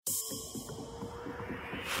Welcome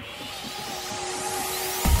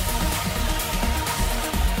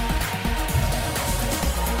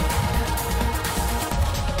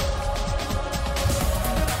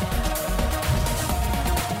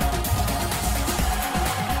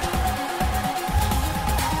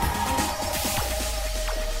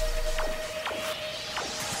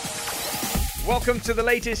to the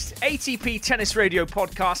latest ATP Tennis Radio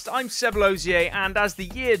podcast. I'm Seb Lauzier, and as the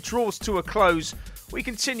year draws to a close, we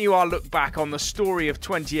continue our look back on the story of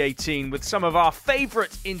 2018 with some of our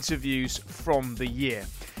favourite interviews from the year.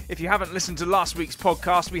 If you haven't listened to last week's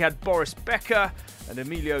podcast, we had Boris Becker and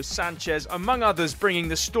Emilio Sanchez, among others, bringing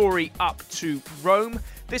the story up to Rome.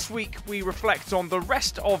 This week, we reflect on the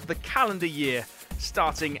rest of the calendar year,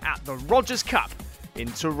 starting at the Rogers Cup in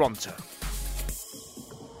Toronto.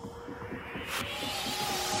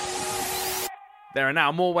 There are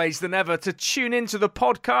now more ways than ever to tune into the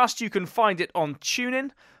podcast. You can find it on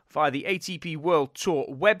TuneIn, via the ATP World Tour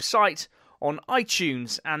website, on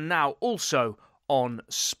iTunes, and now also on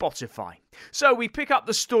Spotify. So we pick up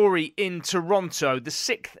the story in Toronto, the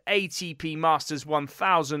 6th ATP Masters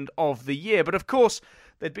 1000 of the year. But of course,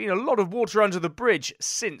 there'd been a lot of water under the bridge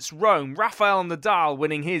since Rome. Rafael Nadal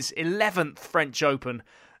winning his 11th French Open,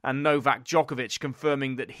 and Novak Djokovic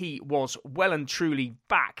confirming that he was well and truly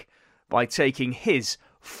back by taking his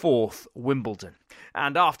 4th Wimbledon.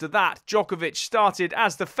 And after that, Djokovic started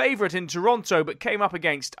as the favourite in Toronto, but came up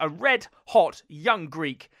against a red-hot young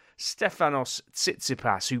Greek, Stefanos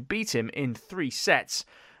Tsitsipas, who beat him in 3 sets.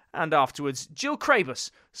 And afterwards, Jill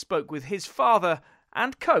Craybas spoke with his father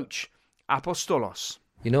and coach, Apostolos.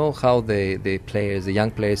 You know how the players, the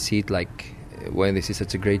young players, see it like when they see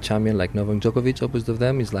such a great champion like Novak Djokovic opposite of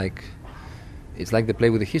them, it's like they play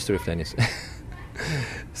with the history of tennis.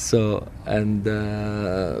 So, and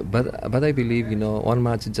but I believe, you know, one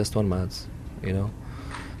match is just one match. You know,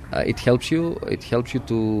 it helps you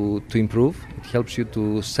to improve. It helps you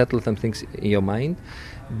to settle some things in your mind,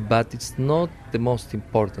 but it's not the most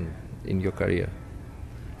important in your career.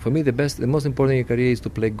 For me, the most important in your career is to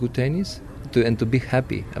play good tennis and to be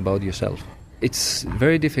happy about yourself. It's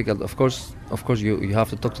very difficult. Of course, you have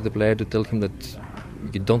to talk to the player to tell him that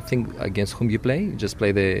you don't think against whom you play. You just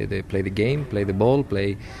play the game, play the ball,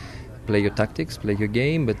 play your tactics, play your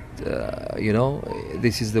game. But you know,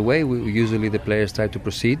 this is the way usually the players try to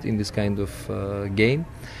proceed in this kind of game.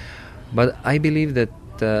 But I believe that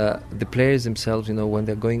the players themselves, you know, when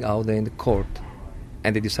they're going out there in the court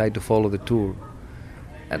and they decide to follow the tour,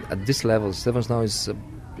 at this level, Stefanos now is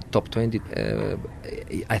top 20.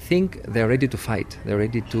 I think they're ready to fight. They're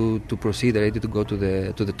ready to proceed. They're ready to go to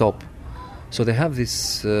the top. So they have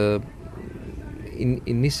this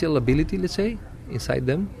initial ability, let's say, inside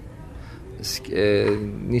them,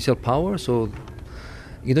 initial power. So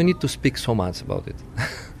you don't need to speak so much about it.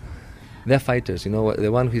 They're fighters, you know.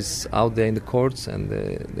 The one who's out there in the courts and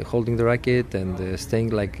they're holding the racket and staying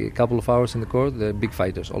like a couple of hours in the court, they're big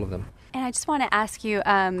fighters, all of them. And I just want to ask you,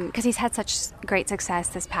 because he's had such great success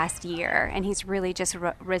this past year and he's really just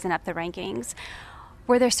risen up the rankings.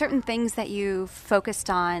 Were there certain things that you focused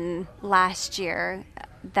on last year,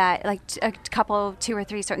 that like a couple, 2 or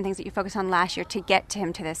 3 certain things that you focused on last year to get to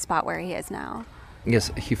him to this spot where he is now?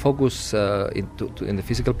 Yes, he focused in the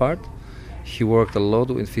physical part. He worked a lot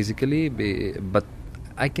physically, but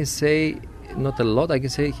I can say not a lot. I can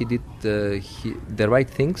say he did the right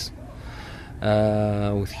things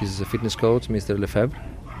with his fitness coach, Mr. Lefebvre.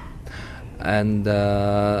 And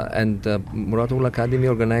Murat Academy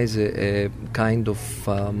organized a kind of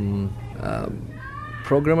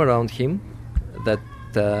program around him that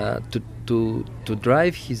to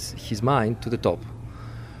drive his mind to the top.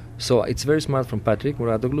 So it's very smart from Patrick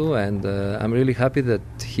Muratoglu, and I'm really happy that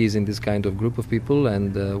he's in this kind of group of people,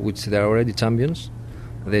 and which they are already champions.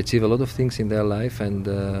 They achieve a lot of things in their life and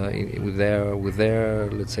with their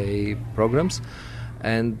let's say programs,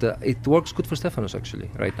 and it works good for Stefanos actually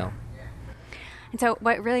right now. And so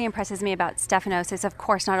what really impresses me about Stefanos is, of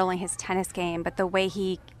course, not only his tennis game, but the way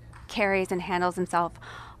he carries and handles himself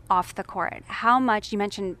off the court. How much, you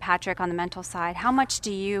mentioned Patrick on the mental side, how much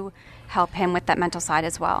do you help him with that mental side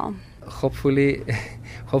as well? Hopefully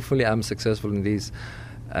I'm successful in this.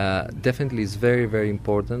 Definitely it's very, very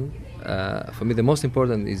important. For me, the most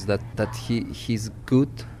important is that he's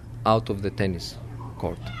good out of the tennis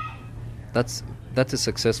court. That's as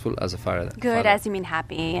successful as a father. Good, as you mean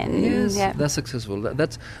happy, and yes, yeah. That's successful.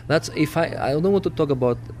 That's if I don't want to talk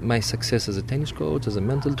about my success as a tennis coach, as a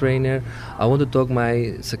mental trainer. I want to talk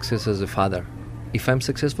my success as a father. If I'm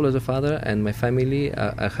successful as a father and my family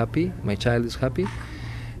are happy, my child is happy,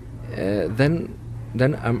 then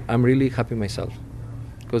I'm really happy myself,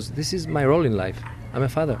 because this is my role in life. I'm a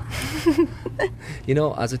father.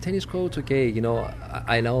 As a tennis coach, okay,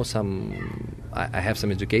 I know I have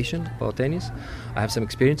some education about tennis. I have some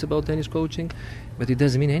experience about tennis coaching, but it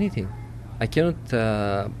doesn't mean anything. I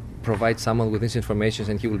cannot provide someone with this information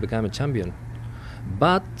and he will become a champion.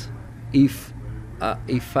 But if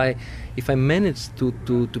I manage to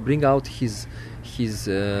bring out his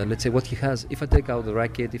let's say what he has, if I take out the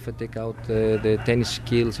racket, if I take out the tennis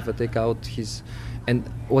skills, if I take out and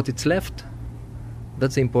what it's left,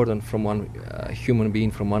 that's important from one human being,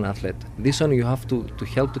 from one athlete. This one you have to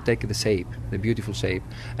help to take the shape, the beautiful shape.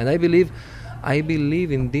 And I believe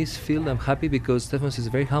in this field. I'm happy because Stefanos is a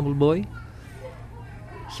very humble boy.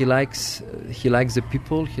 He likes the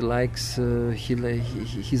people. He's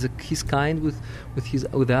kind with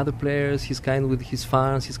the other players. He's kind with his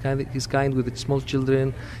fans. He's kind with the small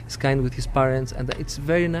children. He's kind with his parents, and it's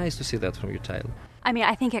very nice to see that from your child. I mean,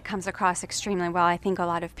 I think it comes across extremely well. I think a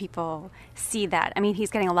lot of people see that. I mean,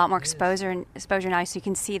 he's getting a lot more exposure now, so you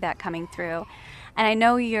can see that coming through. And I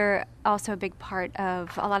know you're also a big part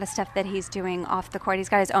of a lot of stuff that he's doing off the court. He's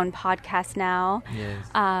got his own podcast now. Yes.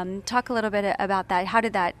 Talk a little bit about that. How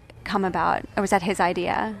did that come about? Or was that his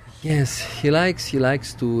idea? Yes, he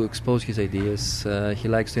likes to expose his ideas. He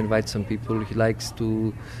likes to invite some people. He likes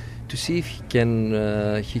to see if he can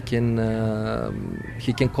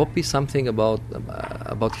copy something about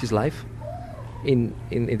his life in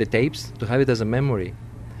the tapes, to have it as a memory.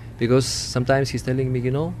 Because sometimes he's telling me,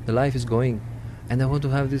 the life is going, and I want to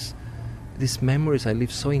have these memories I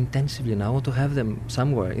live so intensively, and I want to have them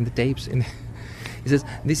somewhere in the tapes. He says,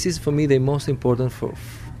 this is for me the most important for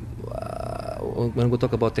when we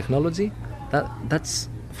talk about technology. That's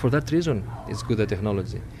for that reason it's good at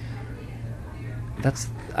technology.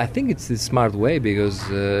 I think it's the smart way, because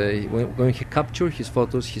when he captures his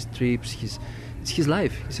photos, his trips, it's his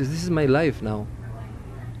life. He says, this is my life now.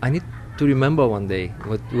 I need to remember one day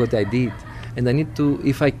what I did, and I need to,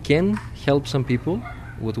 if I can help some people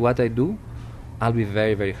with what I do, I'll be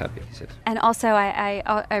very, very happy, he says. And also,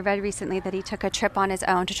 I read recently that he took a trip on his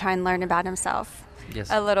own to try and learn about himself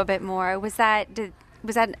a little bit more. Was that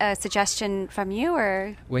a suggestion from you,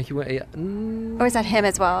 or when he went, or was that him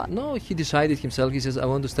as well? No, he decided himself. He says, I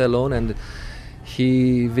want to stay alone, and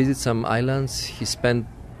he visited some islands. He spent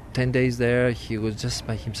 10 days there. He was just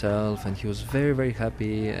by himself, and he was very, very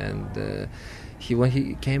happy. And when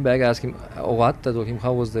he came back, I asked him, I told him,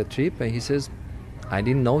 how was the trip? And he says, I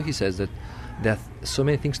didn't know, he says, that there are so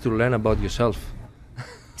many things to learn about yourself.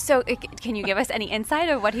 So can you give us any insight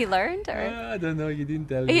of what he learned? Or? I don't know, he didn't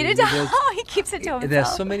tell me. He didn't tell. He keeps it to himself. There are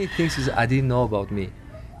so many things I didn't know about me.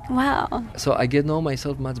 Wow. So I get to know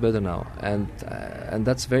myself much better now, and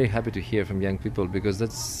that's very happy to hear from young people, because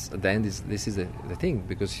that's at the end this is the thing,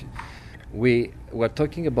 because we're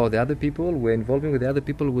talking about the other people, we're involving with the other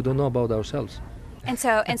people we don't know about ourselves. And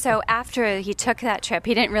so after he took that trip,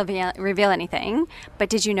 he didn't reveal anything, but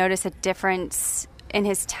did you notice a difference in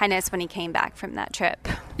his tennis when he came back from that trip?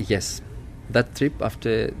 Yes, that trip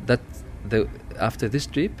after this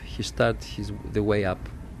trip, he started the way up.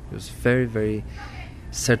 He was very, very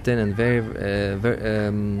certain and very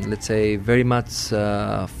let's say very much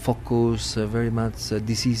focused, very much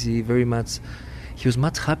decisive, very much. He was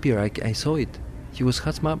much happier. I saw it. He was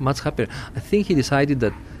much happier. I think he decided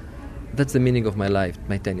that that's the meaning of my life,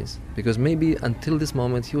 my tennis, because maybe until this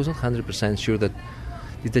moment he was not 100% sure that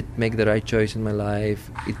did I make the right choice in my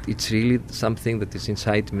life. It's really something that is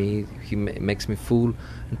inside me. He makes me full.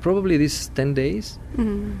 And probably these 10 days,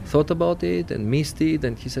 thought about it and missed it,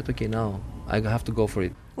 and he said, okay, now I have to go for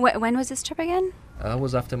it. When was this trip again? It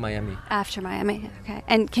was after Miami. After Miami, okay.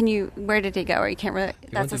 And where did he go? Or you can't really,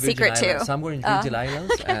 that's a secret Island, too. Somewhere in Virgin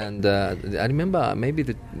Islands. And I remember maybe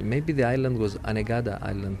the island was Anegada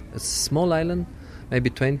Island. A small island,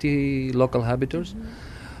 maybe 20 local habitants.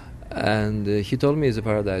 And he told me it's a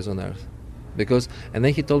paradise on earth, and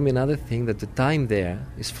then he told me another thing, that the time there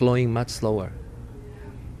is flowing much slower.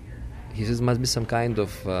 He says must be some kind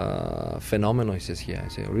of phenomenon, he says here. I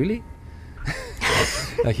say, really?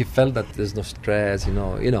 He felt that there's no stress, you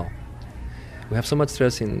know. We have so much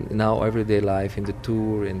stress in our everyday life, in the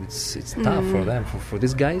tour, and it's tough for them. For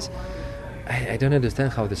these guys, I don't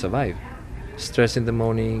understand how they survive. Stress in the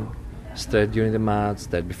morning, stress during the match,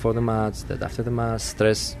 that before the match, that after the match,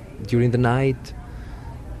 stress during the night.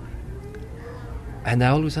 And I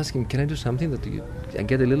always ask him, can I do something that I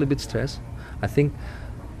get a little bit stressed? I think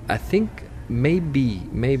maybe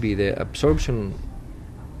the absorption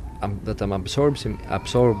that I'm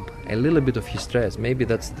absorb a little bit of his stress. Maybe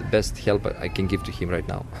that's the best help I can give to him right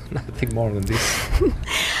now. Nothing more than this.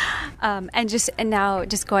 And now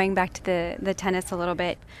going back to the tennis a little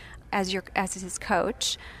bit, as his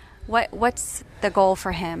coach, What's the goal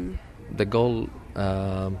for him? The goal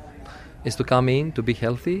is to come in, to be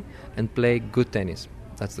healthy, and play good tennis.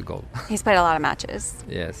 That's the goal. He's played a lot of matches.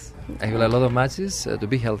 Yes. I have a lot of matches, to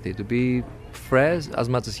be healthy, to be fresh as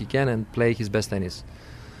much as he can and play his best tennis.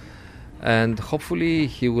 And hopefully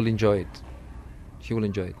he will enjoy it.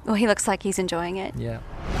 Well, he looks like he's enjoying it. Yeah.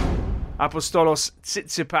 Apostolos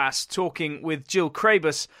Tsitsipas talking with Jill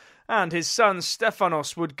Craybas, and his son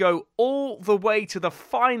Stefanos would go all the way to the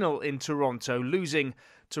final in Toronto, losing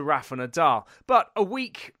to Rafa Nadal. But a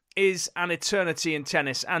week is an eternity in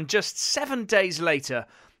tennis, and just 7 days later,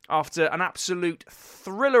 after an absolute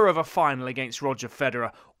thriller of a final against Roger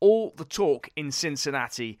Federer, all the talk in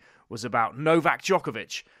Cincinnati was about Novak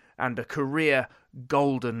Djokovic and a career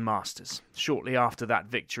golden Masters. Shortly after that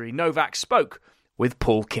victory, Novak spoke with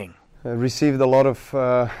Paul King. I received a lot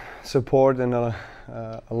of support and a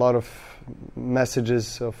lot of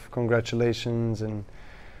messages of congratulations and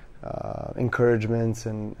encouragements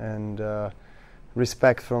and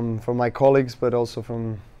respect from my colleagues, but also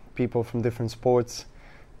from people from different sports.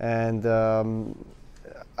 And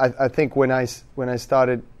I think when I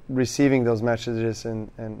started receiving those messages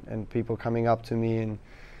and people coming up to me and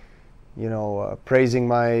praising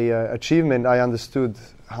my achievement, I understood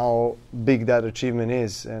how big that achievement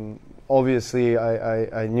is. And obviously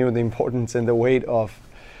I knew the importance and the weight of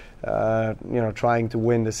trying to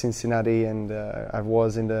win the Cincinnati, and I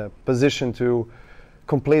was in the position to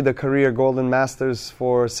complete the career Golden Masters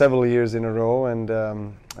for several years in a row, and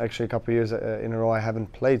actually a couple of years in a row I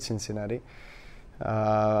haven't played Cincinnati.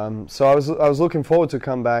 So I was looking forward to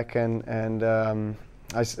come back, and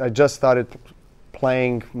I just started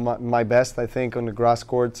playing my best, I think, on the grass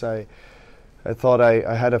courts. I thought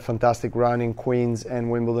I had a fantastic run in Queens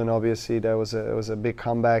and Wimbledon. Obviously, that was a big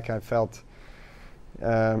comeback. I felt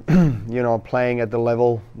playing at the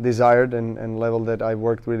level desired and level that I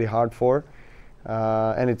worked really hard for.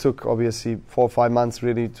 And it took obviously 4 or 5 months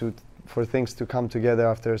really for things to come together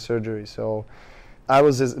after surgery. So I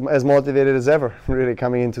was as motivated as ever, really,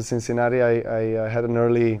 coming into Cincinnati. I had an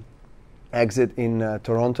early exit in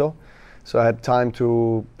Toronto, so I had time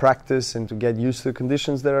to practice and to get used to the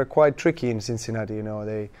conditions that are quite tricky in Cincinnati.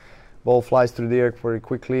 The ball flies through the air very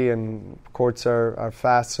quickly, and courts are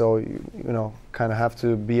fast, so you kind of have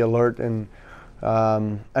to be alert and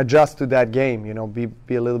adjust to that game.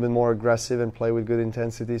 Be a little bit more aggressive and play with good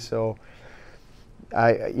intensity. So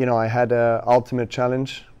I had an ultimate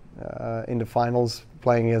challenge in the finals,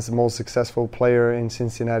 playing as the most successful player in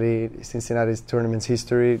Cincinnati's tournament's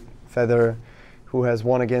history, Federer, who has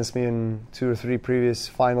won against me in 2 or 3 previous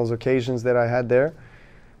finals occasions that I had there.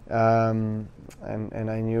 And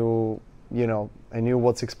I knew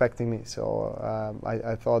what's expecting me. So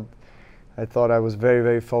I thought I was very,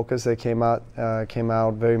 very focused. I came out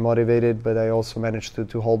very motivated, but I also managed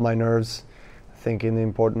to hold my nerves, I think, in the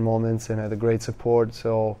important moments, and had a great support.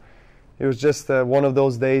 So it was just one of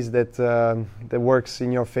those days that works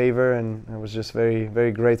in your favor, and I was just very,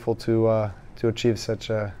 very grateful to achieve such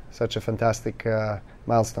a fantastic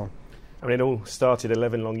milestone. I mean, it all started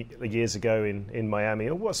 11 long years ago in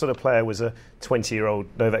Miami. What sort of player was a 20-year-old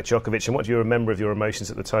Novak Djokovic, and what do you remember of your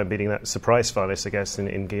emotions at the time beating that surprise finalist, I guess,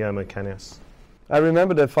 in Guillermo Cañas? I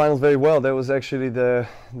remember the finals very well. That was actually the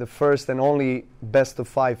first and only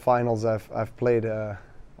best-of-5 finals I've played in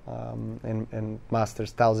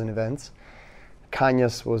Masters 1000 events.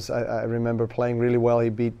 Cañas was, I remember playing really well. He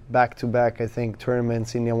beat back-to-back, I think,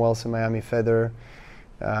 tournaments, Indian Wells and Miami Federer,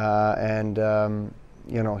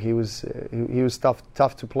 he was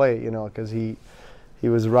tough to play, because he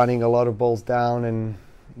was running a lot of balls down and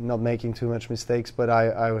not making too much mistakes. But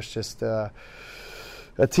I was just a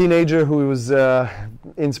teenager who was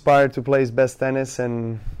inspired to play his best tennis,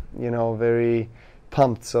 and very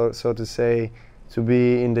pumped, so to say, to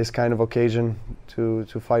be in this kind of occasion to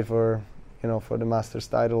fight for the Masters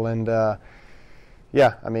title. And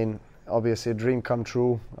obviously a dream come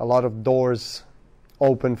true. A lot of doors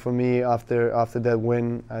open for me after that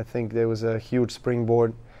win. I think there was a huge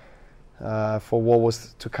springboard for what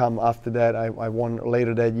was to come after that. I won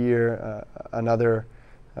later that year another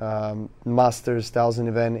Masters 1000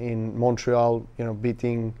 event in Montreal,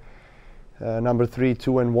 beating number 3,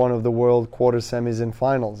 2, and 1 of the world, quarter semis and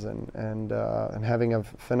finals, and having a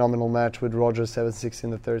phenomenal match with Roger 7-6 in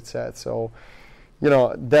the third set. So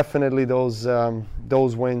definitely those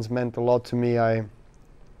wins meant a lot to me. I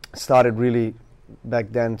started really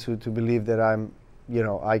back then to believe that I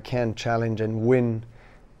can challenge and win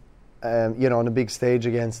on a big stage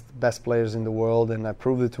against best players in the world, and I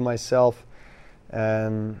proved it to myself.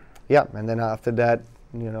 And then after that,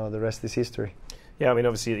 the rest is history. Yeah, I mean,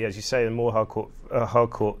 obviously, as you say, the more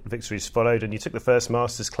hard-court victories followed, and you took the first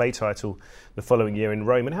Masters clay title the following year in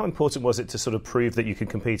Rome. And how important was it to sort of prove that you could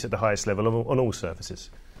compete at the highest level on all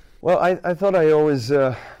surfaces? Well, I thought I always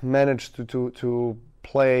managed to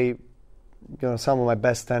play, some of my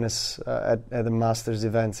best tennis at the Masters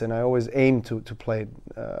events, and I always aimed to play,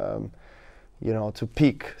 to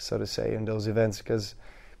peak, so to say, in those events, because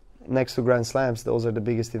next to Grand Slams, those are the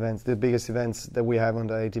biggest events that we have on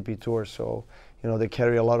the ATP Tour. So, they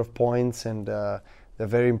carry a lot of points, and they're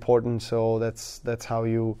very important. So that's how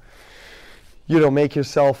you make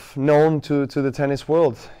yourself known to the tennis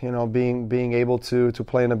world. Being able to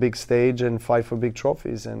play on a big stage and fight for big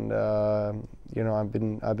trophies. And I've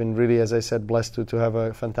been really, as I said, blessed to have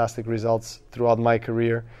a fantastic results throughout my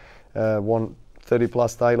career. Won 30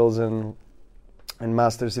 plus titles and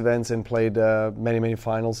Masters events, and played many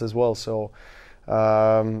finals as well. So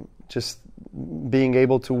just being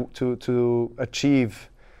able to achieve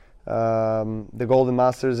the Golden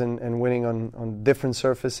Masters and winning on different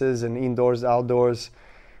surfaces and indoors, outdoors.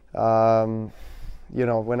 When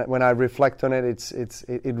I reflect on it,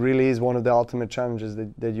 it really is one of the ultimate challenges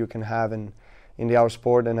that you can have in our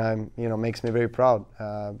sport, and makes me very proud.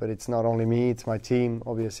 But it's not only me; it's my team.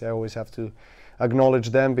 Obviously, I always have to acknowledge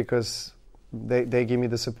them, because they give me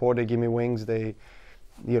the support, they give me wings, they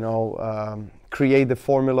create the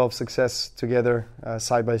formula of success together,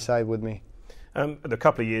 side by side with me. A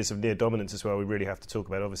couple of years of near dominance as well we really have to talk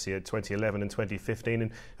about, obviously, at 2011 and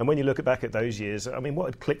 2015. And when you look back at those years, I mean, what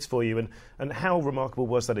had clicked for you, and how remarkable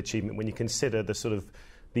was that achievement when you consider the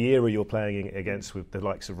era you're playing against, with the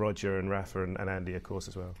likes of Roger and Rafa and Andy, of course,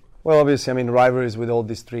 as well? Well, obviously, I mean, rivalries with all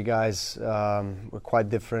these three guys were quite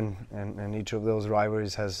different, and each of those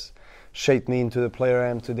rivalries has shaped me into the player I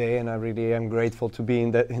am today, and I really am grateful to be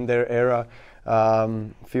in their era.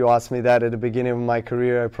 If you asked me that at the beginning of my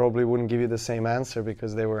career, I probably wouldn't give you the same answer,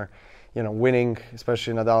 because they were, winning,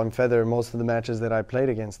 especially Nadal and Federer, most of the matches that I played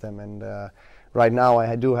against them. And right now,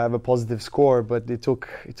 I do have a positive score, but it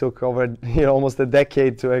took over almost a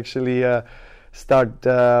decade to actually start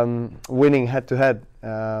winning head to head.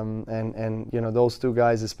 And those two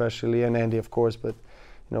guys especially, and Andy, of course, but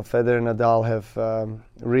Federer and Nadal have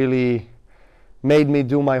really made me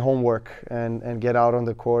do my homework and get out on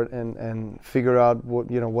the court and figure out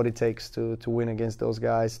what it takes to win against those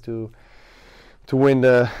guys, to win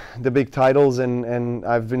the big titles. And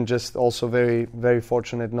I've been just also very, very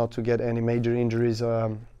fortunate not to get any major injuries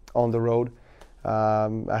on the road.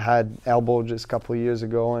 I had elbow just a couple of years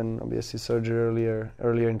ago, and obviously surgery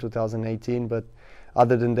earlier in 2018. But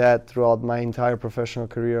other than that, throughout my entire professional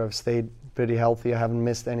career, I've stayed pretty healthy. I haven't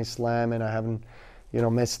missed any slam, and I haven't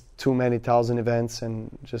missed too many thousand events, and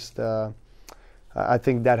just I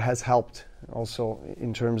think that has helped also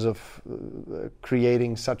in terms of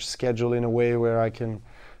creating such schedule in a way where I can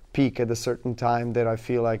peak at a certain time that I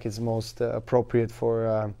feel like is most appropriate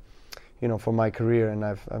for for my career, and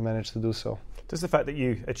I've managed to do so. Does the fact that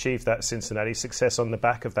you achieved that Cincinnati success on the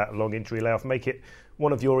back of that long injury layoff make it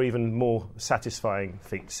one of your even more satisfying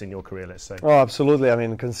feats in your career, let's say? Oh, absolutely. I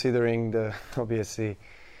mean, considering obviously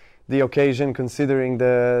the occasion, considering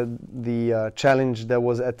the challenge that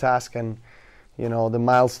was at task, and the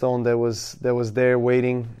milestone that was there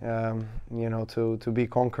waiting, to be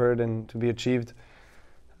conquered and to be achieved.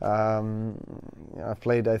 I've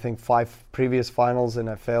played, I think, 5 previous finals, and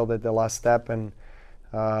I failed at the last step, and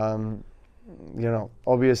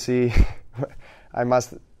obviously I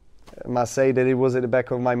must say that it was at the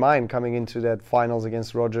back of my mind coming into that finals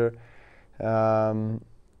against Roger, and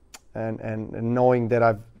knowing that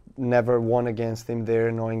I've never won against him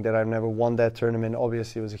there, knowing that I've never won that tournament.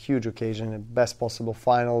 Obviously it was a huge occasion, the best possible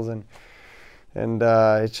finals, and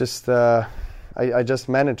it's just I just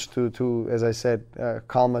managed to as I said,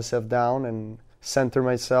 calm myself down and center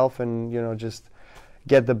myself, and just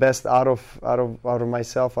get the best out of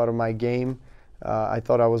myself, out of my game. I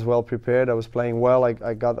thought I was well prepared. I was playing well.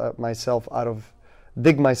 I got myself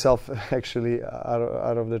dig myself actually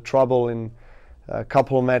out of the trouble in a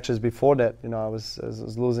couple of matches before that. I was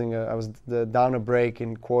losing. I was down a break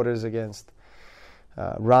in quarters against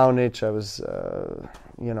Raonic. I was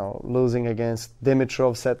losing against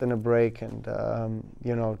Dimitrov, set in a break, and I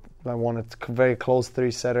won a very close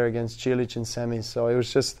 3-setter against Cilic in semis. So it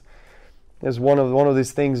was one of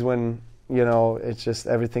these things when it's just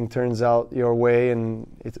everything turns out your way, and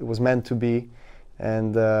it was meant to be,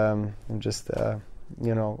 and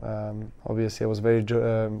obviously I was very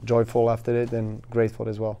joyful after it, and grateful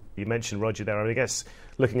as well. You mentioned Roger there. I guess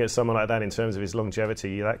looking at someone like that in terms of his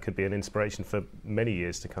longevity, that could be an inspiration for many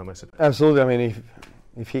years to come, I suppose. Absolutely. I mean,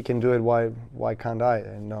 if he can do it, why can't I?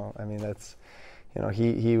 And no, I mean, that's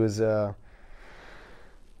he was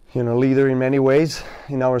leader in many ways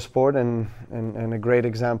in our sport, and a great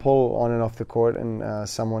example on and off the court, and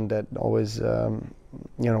someone that always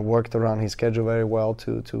worked around his schedule very well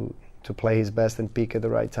to play his best and peak at the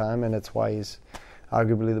right time, and that's why he's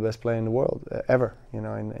arguably the best player in the world ever,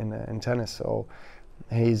 in tennis. So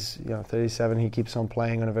he's 37. He keeps on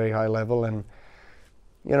playing on a very high level, and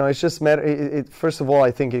it's just matter. First of all,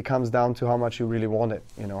 I think it comes down to how much you really want it.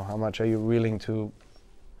 How much are you willing to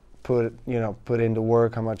put in the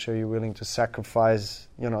work? How much are you willing to sacrifice?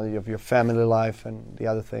 Of your family life and the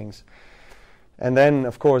other things, and then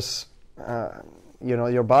of course,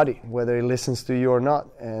 your body, whether it listens to you or not.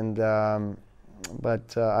 And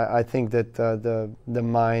but I think that the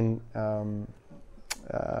mind,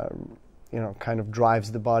 kind of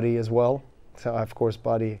drives the body as well. So of course,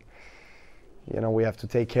 body. We have to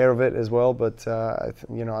take care of it as well, but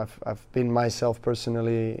I've been myself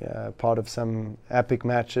personally part of some epic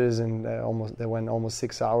matches, and they went almost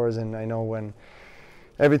 6 hours, and I know when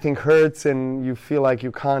everything hurts and you feel like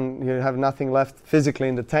you have nothing left physically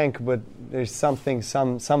in the tank, but there's some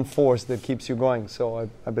force that keeps you going. So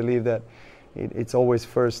I believe that it's always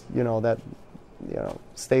first, that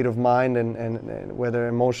state of mind, and whether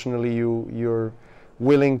emotionally you're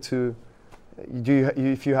willing to.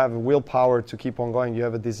 If you have a willpower to keep on going, you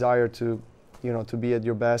have a desire to be at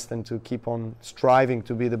your best and to keep on striving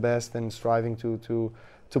to be the best and striving to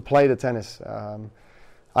play the tennis.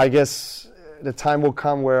 I guess the time will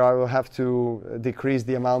come where I will have to decrease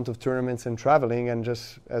the amount of tournaments and traveling, and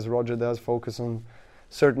just as Roger does, focus on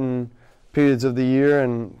certain periods of the year,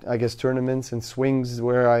 and I guess tournaments and swings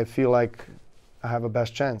where I feel like I have a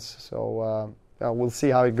best chance. So we'll see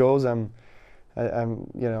how it goes. I'm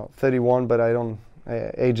 31, but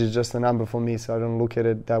age is just a number for me, so I don't look at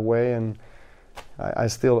it that way, and I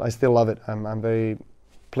still love it. I'm very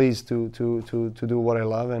pleased to do what I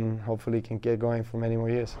love, and hopefully can get going for many more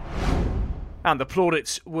years. And the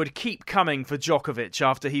plaudits would keep coming for Djokovic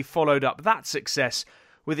after he followed up that success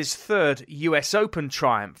with his third US Open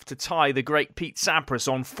triumph to tie the great Pete Sampras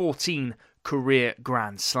on 14 career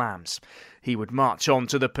Grand Slams. He would march on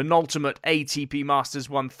to the penultimate ATP Masters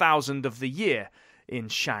 1000 of the year in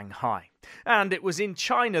Shanghai. And it was in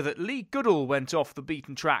China that Lee Goodall went off the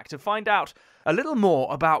beaten track to find out a little more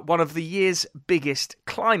about one of the year's biggest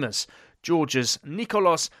climbers, Georgia's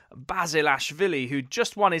Nikoloz Basilashvili, who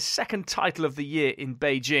just won his second title of the year in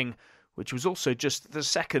Beijing, which was also just the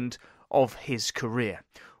second of his career.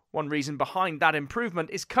 One reason behind that improvement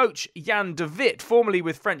is coach Jan de Witt, formerly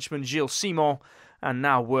with Frenchman Gilles Simon, and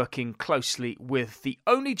now working closely with the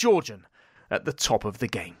only Georgian at the top of the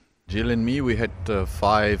game. Jill and me, we had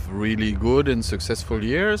 5 really good and successful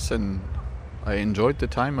years, and I enjoyed the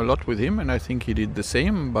time a lot with him, and I think he did the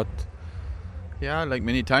same. But yeah, like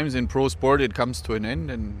many times in pro sport, it comes to an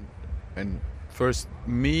end, and first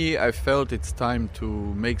I felt it's time to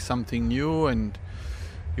make something new, and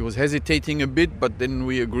he was hesitating a bit, but then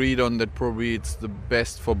we agreed on that probably it's the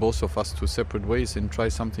best for both of us to separate ways and try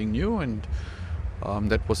something new, and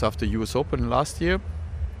that was after US Open last year.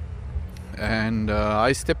 And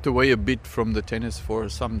I stepped away a bit from the tennis for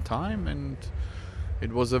some time, and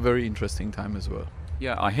it was a very interesting time as well.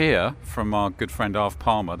 Yeah, I hear from our good friend Arv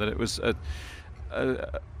Palmer that it was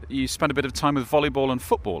you spent a bit of time with volleyball and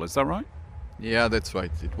football, is that right? Yeah, that's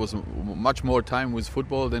right. It was much more time with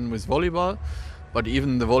football than with volleyball. But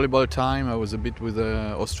even the volleyball time, I was a bit with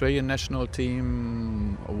the Australian national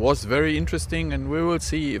team, was very interesting, and we will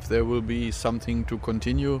see if there will be something to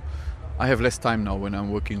continue. I have less time now when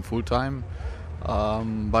I'm working full-time,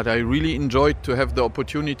 but I really enjoyed to have the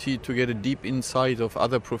opportunity to get a deep insight of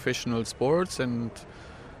other professional sports, and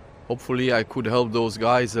hopefully I could help those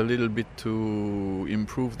guys a little bit to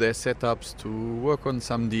improve their setups, to work on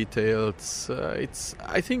some details.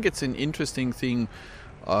 I think it's an interesting thing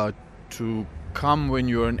to come when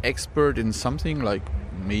you're an expert in something, like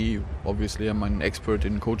me. Obviously I'm an expert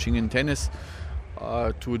in coaching in tennis,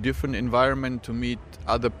 to a different environment, to meet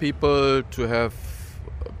other people, to have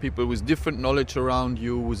people with different knowledge around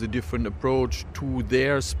you, with a different approach to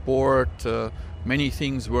their sport. Many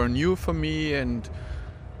things were new for me, and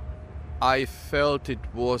I felt it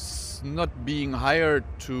was not being hired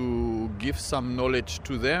to give some knowledge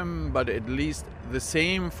to them, but at least the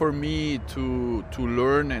same for me to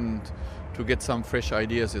learn and to get some fresh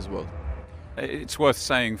ideas as well. It's worth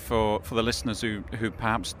saying for the listeners who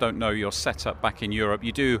perhaps don't know your setup back in Europe,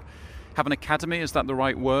 you do have an academy, is that the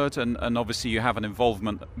right word? And obviously you have an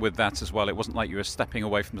involvement with that as well. It wasn't like you were stepping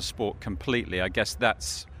away from the sport completely. I guess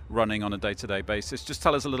that's running on a day-to-day basis. Just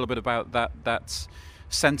tell us a little bit about that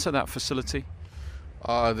centre, that facility.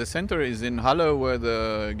 The center is in Halle, where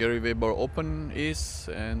the Gary Weber Open is,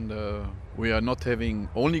 and we are not having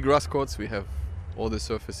only grass courts, we have all the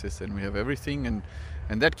surfaces and we have everything, and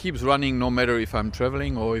that keeps running no matter if I'm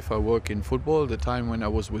traveling or if I work in football. The time when I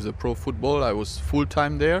was with a pro football, I was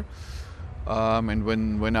full-time there, and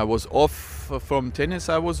when I was off from tennis,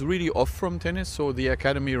 I was really off from tennis, so the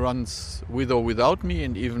academy runs with or without me,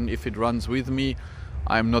 and even if it runs with me,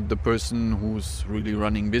 I'm not the person who's really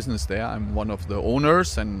running business there. I'm one of the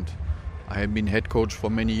owners, and I have been head coach for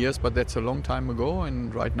many years, but that's a long time ago,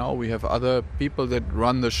 and right now we have other people that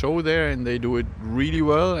run the show there, and they do it really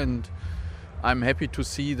well, and I'm happy to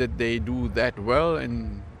see that they do that well,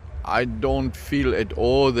 and I don't feel at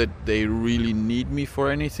all that they really need me for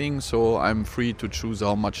anything, so I'm free to choose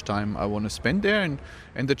how much time I want to spend there,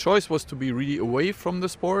 and the choice was to be really away from the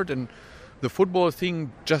sport, and the football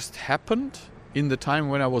thing just happened in the time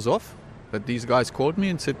when I was off, that these guys called me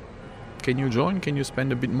and said, can you join? Can you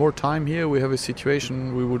spend a bit more time here? We have a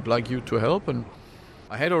situation we would like you to help. And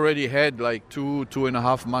I had already had like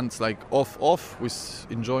 2.5 months like off with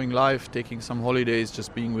enjoying life, taking some holidays,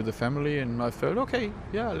 just being with the family, and I felt okay,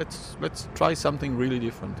 yeah, let's try something really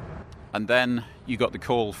different. And then you got the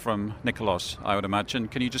call from Nikoloz, I would imagine.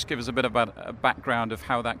 Can you just give us a bit about a background of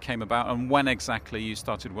how that came about and when exactly you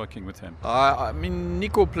started working with him? I mean,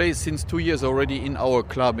 Nico plays since 2 years already in our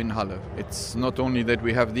club in Halle. It's not only that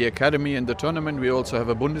we have the academy and the tournament, we also have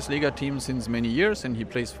a Bundesliga team since many years, and he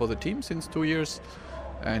plays for the team since 2 years.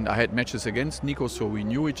 And I had matches against Nico, so we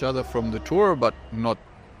knew each other from the tour, but not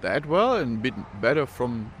that well, and a bit better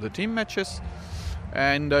from the team matches.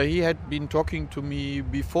 And he had been talking to me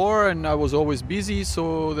before, and I was always busy,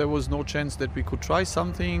 so there was no chance that we could try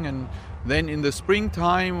something. And then in the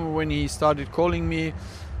springtime, when he started calling me,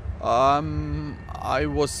 I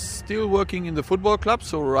was still working in the football club,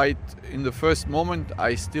 so right in the first moment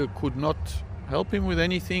I still could not help him with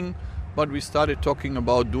anything, but we started talking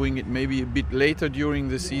about doing it maybe a bit later during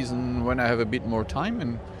the season when I have a bit more time.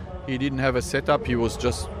 And he didn't have a setup, he was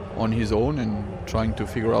just on his own and trying to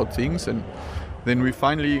figure out things, and then we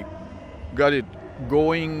finally got it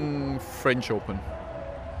going, French Open.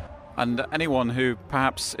 And anyone who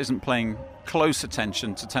perhaps isn't paying close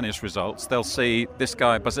attention to tennis results, they'll see this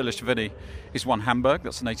guy, Basilashvili, he's won Hamburg,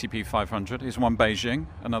 that's an ATP 500. He's won Beijing,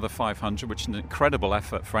 another 500, which is an incredible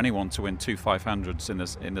effort for anyone to win 2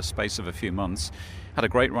 500s in the space of a few months. Had a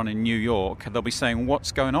great run in New York. They'll be saying,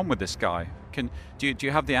 what's going on with this guy? Do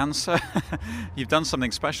you have the answer? You've done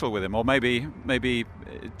something special with him, or maybe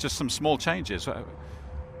just some small changes.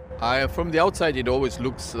 From the outside, it always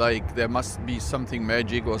looks like there must be something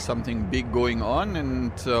magic or something big going on,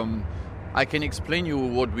 and I can explain you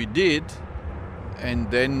what we did,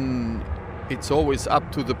 and then it's always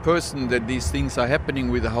up to the person that these things are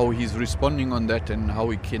happening with, how he's responding on that, and how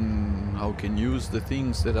he can use the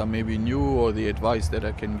things that are maybe new or the advice that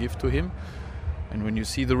I can give to him. And when you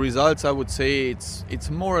see the results, I would say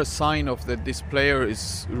it's more a sign of that this player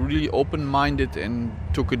is really open-minded and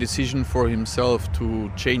took a decision for himself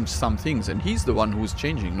to change some things. And he's the one who's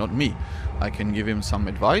changing, not me. I can give him some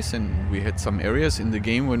advice, and we had some areas in the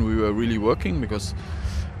game when we were really working, because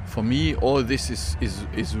for me all this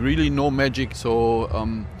is really no magic. So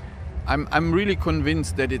I'm really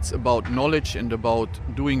convinced that it's about knowledge and about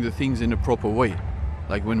doing the things in a proper way.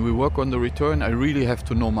 Like when we work on the return, I really have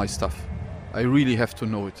to know my stuff. I really have to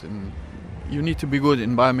know it, and you need to be good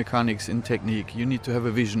in biomechanics, in technique. You need to have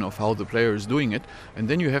a vision of how the player is doing it, and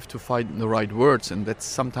then you have to find the right words, and that's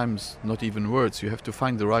sometimes not even words. You have to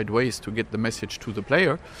find the right ways to get the message to the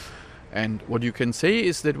player. And what you can say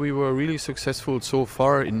is that we were really successful so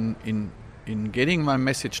far in getting my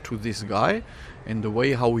message to this guy and the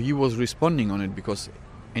way how he was responding on it, because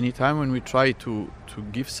anytime when we try to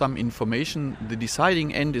give some information, the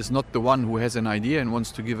deciding end is not the one who has an idea and wants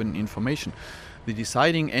to give an information. The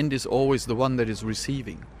deciding end is always the one that is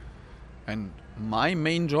receiving. And my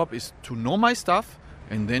main job is to know my stuff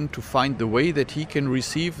and then to find the way that he can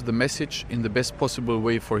receive the message in the best possible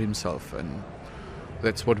way for himself. And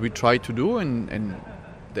that's what we try to do, and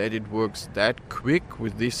that it works that quick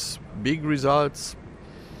with these big results,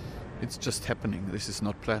 it's just happening. This is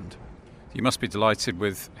not planned. You must be delighted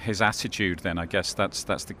with his attitude then. I guess that's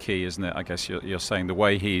the key, isn't it? I guess you're saying the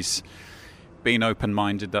way he's been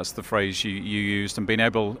open-minded, that's the phrase you used, and being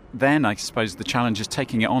able then, I suppose the challenge is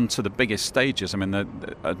taking it on to the biggest stages. I mean,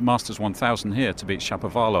 the Masters 1000 here to beat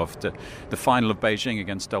Shapovalov, the final of Beijing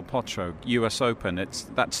against Del Potro, US Open,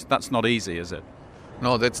 that's not easy, is it?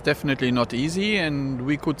 No, that's definitely not easy, and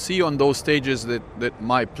we could see on those stages that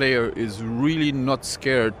my player is really not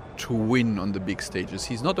scared to win on the big stages.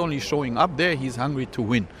 He's not only showing up there, he's hungry to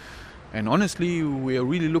win. And honestly, we are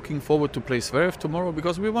really looking forward to play Zverev tomorrow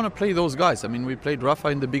because we want to play those guys. I mean, we played Rafa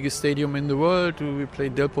in the biggest stadium in the world. We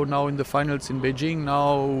played Delpo now in the finals in Beijing.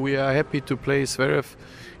 Now we are happy to play Zverev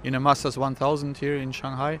in a Masters 1000 here in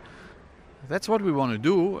Shanghai. That's what we want to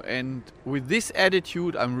do. And with this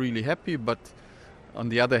attitude, I'm really happy. But on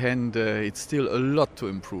the other hand, it's still a lot to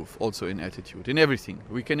improve also in attitude, in everything.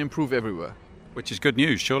 We can improve everywhere. Which is good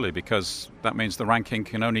news, surely, because that means the ranking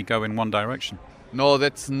can only go in one direction. No,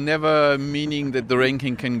 that's never meaning that the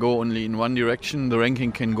ranking can go only in one direction. The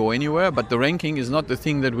ranking can go anywhere, but the ranking is not the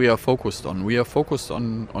thing that we are focused on. We are focused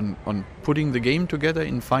on putting the game together,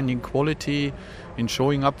 in finding quality, in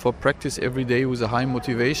showing up for practice every day with a high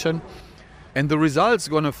motivation. And the results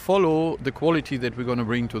going to follow the quality that we're going to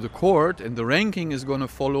bring to the court, and the ranking is going to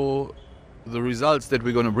follow the results that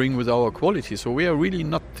we're going to bring with our quality. So we are really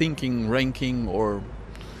not thinking ranking or...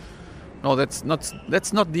 No, that's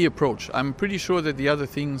not the approach. I'm pretty sure that the other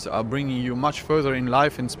things are bringing you much further in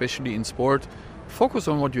life, and especially in sport. Focus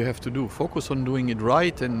on what you have to do. Focus on doing it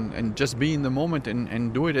right and just be in the moment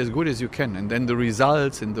and do it as good as you can. And then the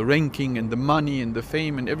results and the ranking and the money and the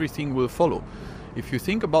fame and everything will follow. If you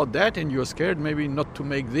think about that and you're scared maybe not to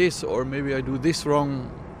make this or maybe I do this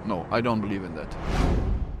wrong, no, I don't believe in that.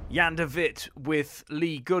 Jan de Witt with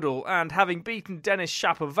Lee Goodall, and having beaten Denis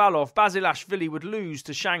Shapovalov, Basilashvili would lose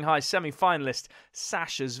to Shanghai semi-finalist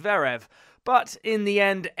Sascha Zverev. But in the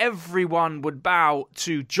end, everyone would bow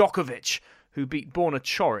to Djokovic, who beat Borna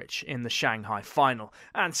Coric in the Shanghai final.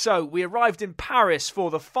 And so we arrived in Paris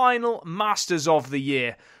for the final Masters of the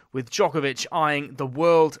year, with Djokovic eyeing the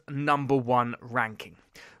world #1 ranking.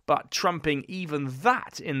 But trumping even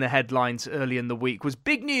that in the headlines early in the week was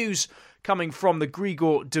big news coming from the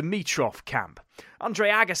Grigor Dimitrov camp. Andre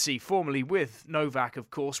Agassi, formerly with Novak,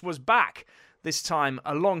 of course, was back, this time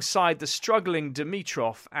alongside the struggling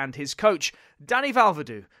Dimitrov, and his coach, Dani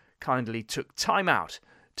Vallverdu, kindly took time out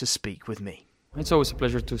to speak with me. It's always a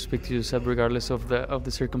pleasure to speak to you, Seb, regardless of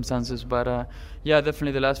the circumstances. But yeah,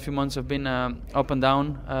 definitely the last few months have been up and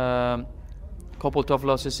down. Couple tough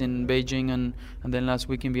losses in Beijing and then last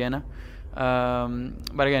week in Vienna.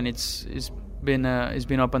 But again, it's been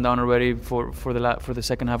up and down already for the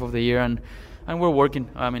second half of the year, and we're working.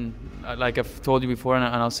 I mean, like I've told you before, and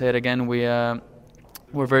I'll say it again, we're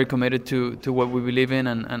very committed to what we believe in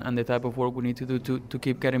and the type of work we need to do to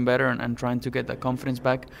keep getting better and trying to get that confidence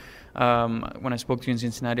back. When I spoke to you in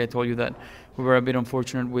Cincinnati, I told you that we were a bit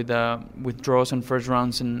unfortunate with draws and first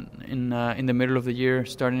rounds in the middle of the year,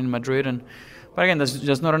 starting in Madrid. But again, that's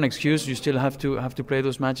just not an excuse. You still have to play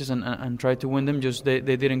those matches and try to win them. Just they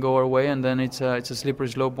didn't go our way, and then it's a slippery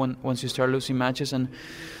slope once you start losing matches. And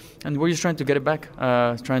we're just trying to get it back,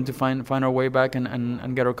 trying to find our way back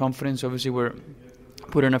and get our confidence. Obviously, we're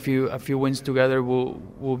putting a few wins together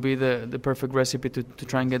will be the perfect recipe to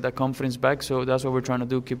try and get that confidence back. So that's what we're trying to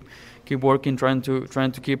do. Keep working, trying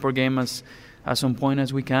to keep our game as on point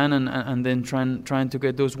as we can, and then trying to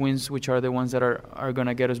get those wins, which are the ones that are going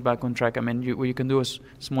to get us back on track. I mean, you can do as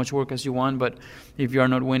much work as you want, but if you are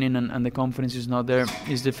not winning and the confidence is not there,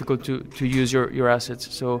 it's difficult to use your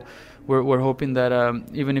assets. So we're hoping that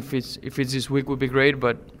even if it's this week would be great,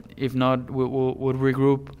 but if not, we'll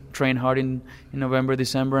regroup, train hard in November,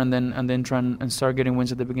 December, and then try and start getting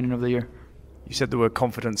wins at the beginning of the year. You said the word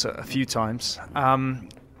confidence a few times.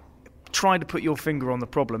 Trying to put your finger on the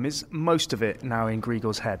problem, is most of it now in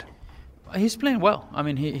Grigor's head? He's playing well. I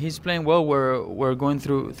mean, he's playing well. We're going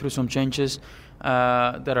through some changes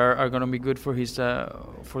that are going to be good for his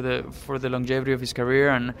for the longevity of his career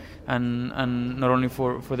and not only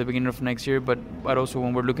for the beginning of next year, but also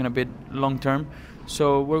when we're looking a bit long term.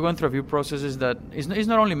 So we're going through a few processes that is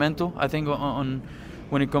not only mental. I think on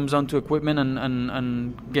when it comes down to equipment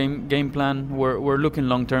and game plan, we're looking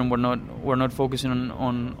long term. We're not focusing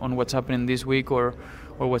on what's happening this week or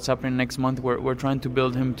what's happening next month. We're trying to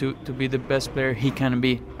build him to be the best player he can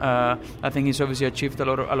be. I think he's obviously achieved a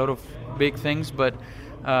lot of big things, but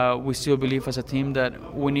we still believe as a team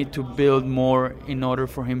that we need to build more in order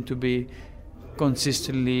for him to be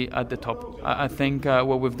consistently at the top. I think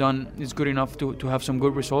what we've done is good enough to have some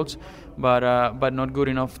good results, but not good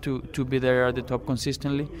enough to be there at the top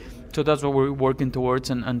consistently. So that's what we're working towards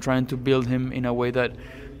and trying to build him in a way that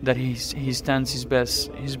he stands his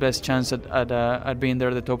best chance at being there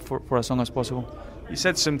at the top for as long as possible. You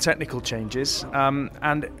said some technical changes,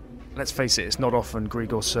 and let's face it, it's not often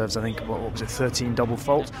Grigor serves, I think, what was it, 13 double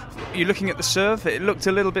faults. You're looking at the serve, it looked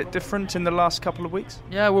a little bit different in the last couple of weeks?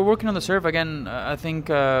 Yeah, we're working on the serve. Again, I think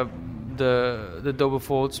the double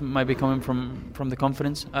faults might be coming from the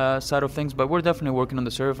confidence side of things, but we're definitely working on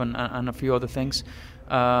the serve and a few other things.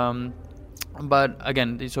 But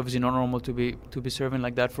again, it's obviously not normal to be serving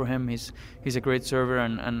like that for him. He's a great server,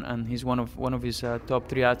 and he's one of his top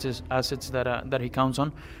 3 assets that he counts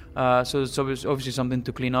on. So it's obviously something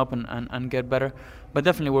to clean up and get better. But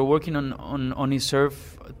definitely, we're working on his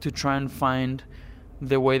serve to try and find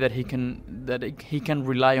the way that he can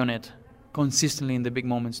rely on it consistently in the big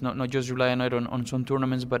moments. Not just rely on it on some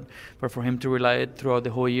tournaments, but for him to rely it throughout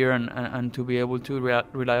the whole year and to be able to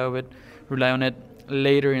rely on it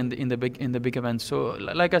later in the big events. So,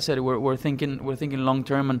 like I said, we're thinking long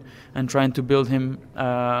term and trying to build him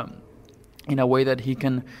in a way that he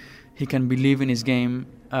can believe in his game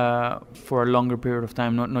for a longer period of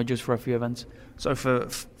time, not just for a few events. So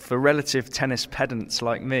for relative tennis pedants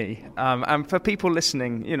like me, and for people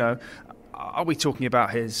listening, are we talking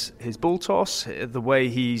about his ball toss, the way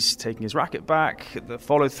he's taking his racket back, the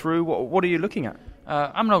follow through? What are you looking at?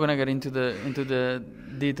 I'm not going to get into the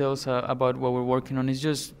details about what we're working on. It's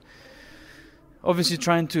just obviously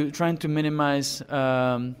trying to minimize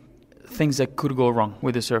things that could go wrong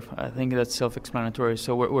with the serve. I think that's self-explanatory.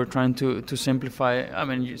 So we're trying to simplify. I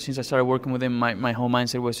mean, since I started working with him, my whole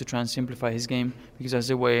mindset was to try and simplify his game, because that's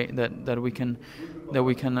the way that we can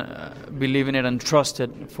believe in it and trust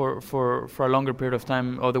it for a longer period of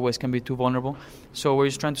time. Otherwise, can be too vulnerable. So we're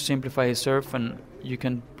just trying to simplify his serve, and you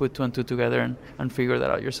can put 2 and 2 together and figure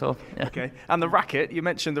that out yourself. Yeah. Okay. And the racket, you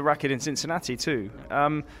mentioned the racket in Cincinnati too.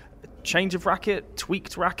 Change of racket,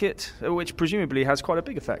 tweaked racket, which presumably has quite a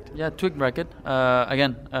big effect. Yeah, tweaked racket.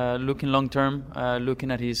 Again, looking long term, looking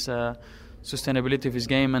at his sustainability of his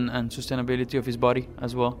game and sustainability of his body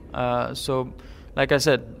as well. So, like I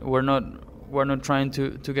said, we're not trying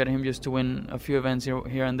to get him just to win a few events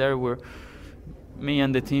here and there. Me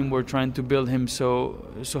and the team, we're trying to build him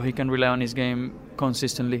so he can rely on his game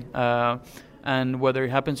consistently. And whether it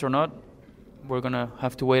happens or not, we're going to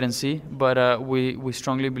have to wait and see. But we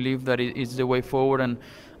strongly believe that it's the way forward,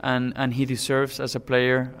 and he deserves, as a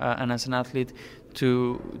player and as an athlete,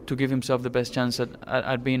 to give himself the best chance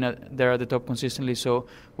at being there at the top consistently. So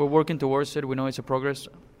we're working towards it. We know it's a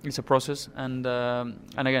process, and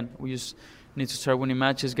again, we just need to start winning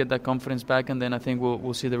matches, get that confidence back, and then I think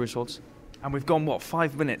we'll see the results. And we've gone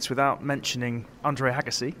 5 minutes without mentioning Andre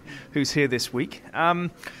Agassi, who's here this week.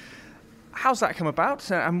 How's that come about,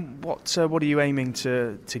 and what are you aiming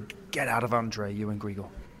to get out of Andre, you and Grigor?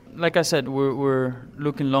 Like I said, we're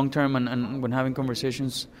looking long term, and when having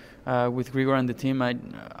conversations with Grigor and the team,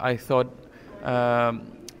 I thought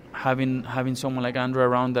having someone like Andre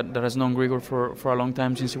around that has known Grigor for a long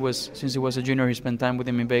time, since he was a junior. He spent time with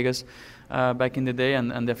him in Vegas back in the day,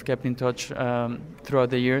 and they've kept in touch throughout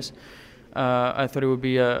the years. I thought it would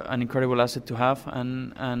be an incredible asset to have,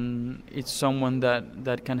 and it's someone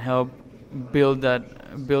that can help build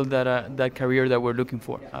that career that we're looking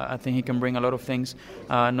for. I think he can bring a lot of things,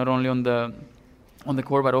 not only on the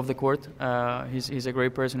court but off the court. He's a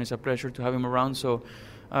great person. It's a pleasure to have him around. So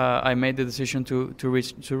I made the decision to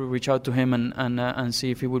reach out to him and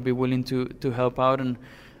see if he would be willing to help out,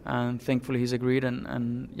 and thankfully he's agreed.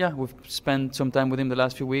 And yeah, we've spent some time with him the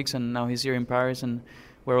last few weeks, and now he's here in Paris, and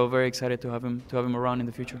we're all very excited to have him around in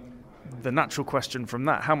the future. The natural question from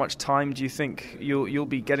that: how much time do you think you'll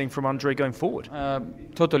be getting from Andre going forward?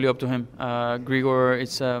 Totally up to him. Grigor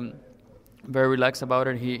is very relaxed about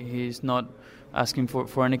it. He's not asking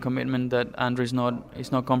for any commitment that Andre is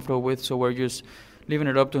not comfortable with. So we're just leaving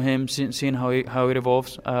it up to him, seeing how it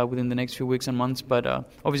evolves within the next few weeks and months. But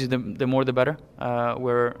obviously, the more the better.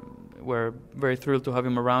 We're very thrilled to have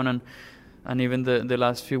him around, and even the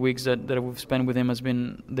last few weeks that we've spent with him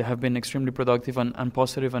have been extremely productive and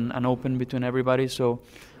positive and open between everybody. So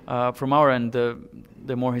from our end,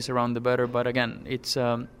 the more he's around, the better. But again, it's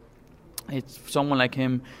someone like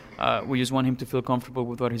him. We just want him to feel comfortable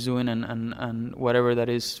with what he's doing, and whatever that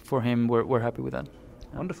is for him, we're happy with that.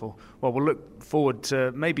 Wonderful. Well, we'll look forward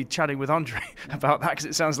to maybe chatting with Andre about that, because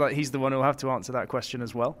it sounds like he's the one who'll have to answer that question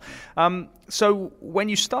as well. So when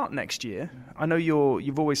you start next year, I know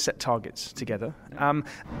you've always set targets together.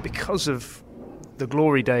 Because of the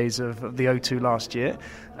glory days of the O2 last year,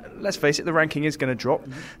 let's face it, the ranking is going to drop.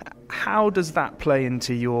 How does that play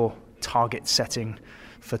into your target setting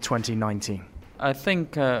for 2019? I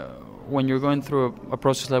think when you're going through a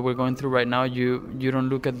process that we're going through right now, you don't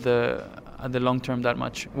look at the long term that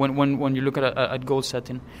much. When you look at goal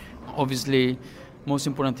setting, obviously, most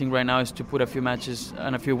important thing right now is to put a few matches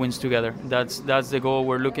and a few wins together. That's the goal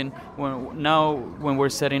we're looking. When we're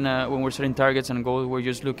setting targets and goals, we're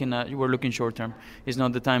just looking short term. It's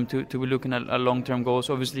not the time to be looking at long term goals.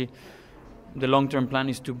 Obviously, the long-term plan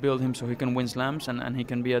is to build him so he can win slams and he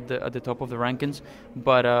can be at the top of the rankings.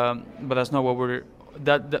 But that's not what we're.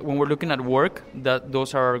 That when we're looking at work, that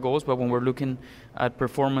those are our goals. But when we're looking at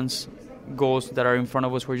performance goals that are in front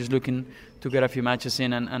of us, we're just looking to get a few matches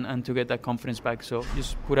in and to get that confidence back. So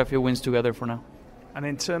just put a few wins together for now. And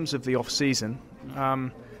in terms of the off-season,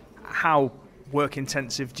 how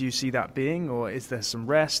work-intensive do you see that being, or is there some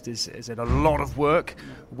rest? Is it a lot of work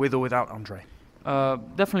with or without Andre?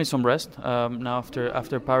 Definitely some rest now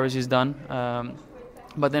after Paris is done.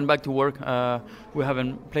 But then back to work. We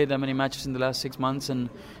haven't played that many matches in the last 6 months, and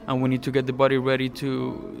we need to get the body ready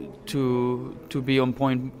to be on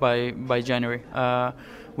point by January.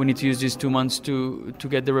 We need to use these 2 months to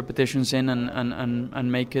get the repetitions in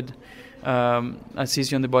and make it as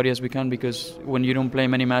easy on the body as we can, because when you don't play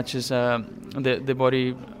many matches, the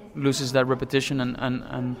body loses that repetition,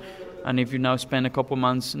 and if you now spend a couple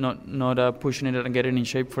months not pushing it and getting in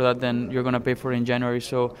shape for that, then you're going to pay for it in January.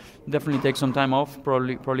 So definitely take some time off,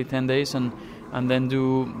 probably 10 days, and then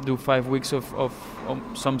do 5 weeks of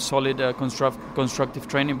some solid constructive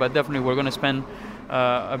training. But definitely we're going to spend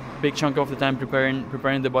a big chunk of the time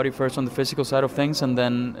preparing the body first on the physical side of things, and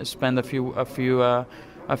then spend a few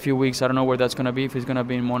weeks. I don't know where that's going to be, if it's going to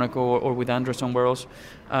be in Monaco or with Andre somewhere else.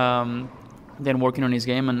 Then working on his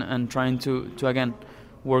game and trying to again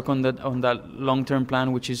work on that long-term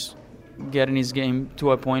plan, which is getting his game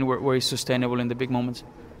to a point where he's sustainable in the big moments.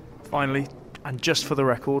 Finally, and just for the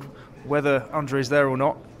record, whether Andre is there or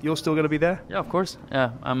not, you're still going to be there? Yeah, of course.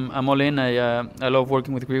 Yeah, I'm all in. I love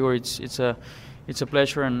working with Grigor. It's a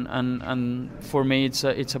pleasure, and for me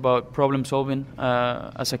it's about problem solving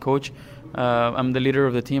as a coach. I'm the leader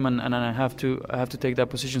of the team, and I have to take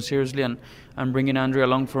that position seriously. And bringing Andre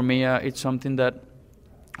along, for me, it's something that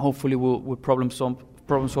hopefully will problem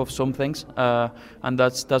solve some things, and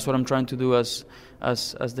that's what I'm trying to do as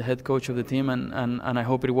the head coach of the team, and I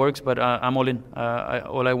hope it works. But I'm all in.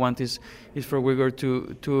 All I want is for Grigor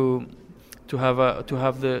to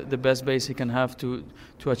have the best base he can have to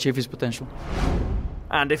achieve his potential.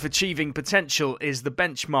 And if achieving potential is the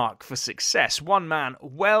benchmark for success, one man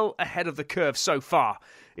well ahead of the curve so far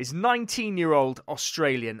is 19-year-old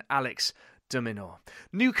Australian Alex de Minaur.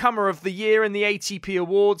 Newcomer of the year in the ATP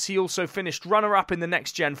Awards, he also finished runner-up in the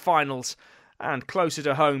Next Gen Finals, and closer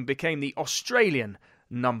to home became the Australian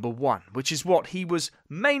number one, which is what he was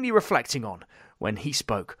mainly reflecting on when he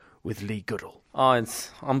spoke with Lee Goodall. Oh,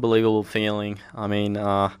 it's an unbelievable feeling. I mean,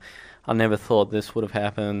 I never thought this would have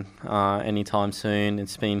happened anytime soon.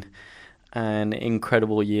 It's been an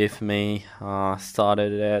incredible year for me.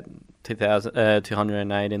 Started at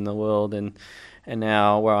 208 in the world, and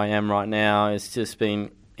now where I am right now, it's just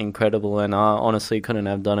been incredible. And I honestly couldn't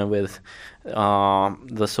have done it with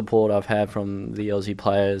the support I've had from the Aussie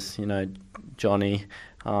players. You know, Johnny,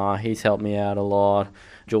 he's helped me out a lot.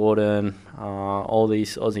 Jordan, all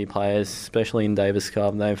these Aussie players, especially in Davis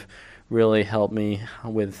Cup, they've really helped me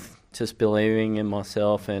with just believing in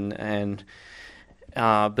myself and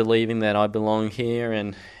believing that I belong here,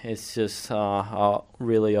 and it's just I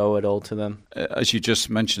really owe it all to them. As you just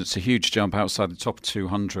mentioned, it's a huge jump outside the top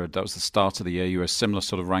 200. That was the start of the year. You were a similar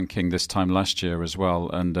sort of ranking this time last year as well,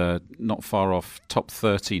 and not far off top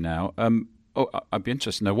 30 now. I'd be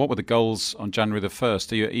interested to know, what were the goals on January the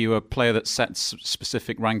 1st? Are you a player that sets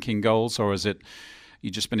specific ranking goals, or is it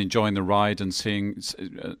you've just been enjoying the ride and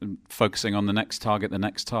focusing on the next target?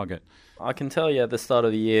 I can tell you at the start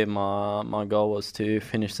of the year, my goal was to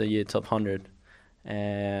finish the year top 100.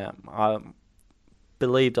 And I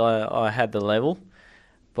believed I had the level,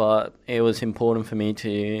 but it was important for me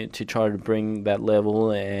to try to bring that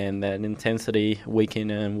level and that intensity week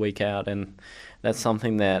in and week out. And that's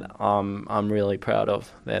something that I'm really proud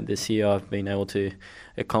of, that this year I've been able to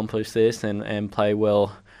accomplish this and play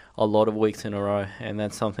well a lot of weeks in a row, and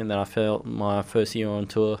that's something that I felt my first year on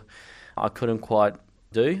tour I couldn't quite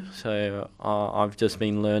do. So I've just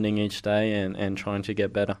been learning each day and trying to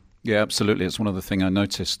get better. Yeah, absolutely. It's one of the things I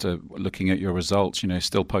noticed looking at your results. You know,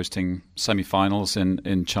 still posting semi-finals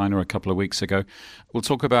in China a couple of weeks ago. We'll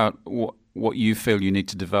talk about what you feel you need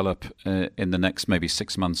to develop in the next maybe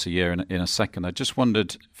 6 months, a year in a second. I just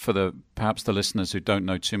wondered, for perhaps the listeners who don't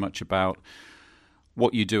know too much about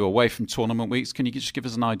what you do away from tournament weeks, can you just give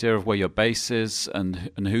us an idea of where your base is and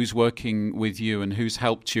who's working with you and who's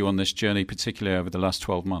helped you on this journey, particularly over the last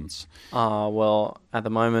 12 months? Well, at the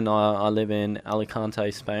moment I live in Alicante,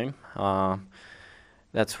 Spain.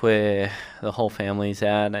 That's where the whole family's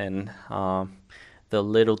at, and the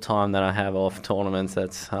little time that I have off tournaments,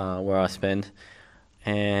 that's where I spend.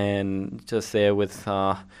 And just there with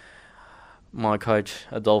my coach,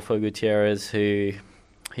 Adolfo Gutierrez, who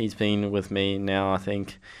he's been with me now, I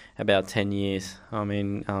think, about 10 years. I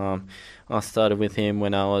mean, I started with him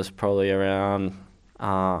when I was probably around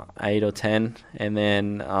 8 or 10, and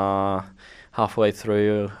then halfway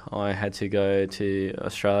through I had to go to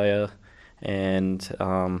Australia and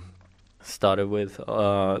started with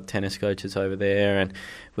tennis coaches over there and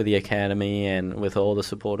with the academy and with all the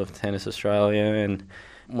support of Tennis Australia. And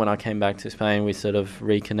when I came back to Spain, we sort of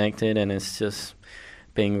reconnected, and it's just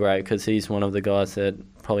been great because he's one of the guys that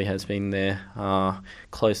probably has been there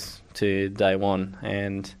close to day one,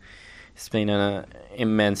 and it's been an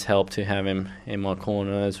immense help to have him in my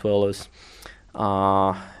corner, as well as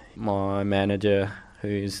my manager,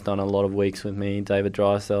 who's done a lot of weeks with me, David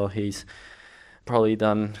Drysdale. He's probably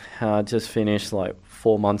done just finished like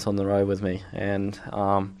 4 months on the road with me, and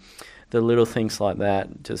the little things like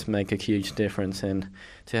that just make a huge difference. And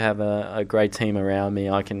to have a great team around me,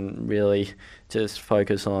 I can really just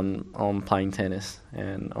focus on playing tennis.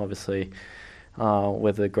 And obviously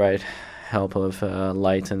with the great help of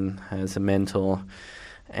Leighton as a mentor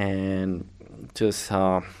and just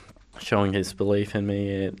showing his belief in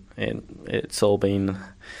me, it's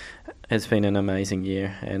been an amazing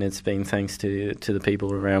year, and it's been thanks to the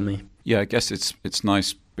people around me. Yeah, I guess it's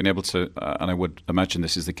nice being able to, and I would imagine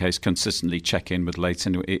this is the case, consistently check in with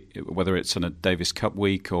Leighton, whether it's on a Davis Cup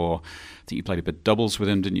week, or I think you played a bit doubles with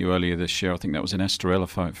him, didn't you, earlier this year? I think that was in Estoril,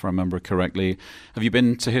 if I remember correctly. Have you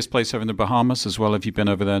been to his place over in the Bahamas as well? Have you been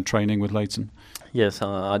over there training with Leighton? Yes,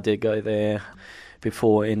 I did go there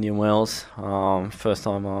before Indian Wells. First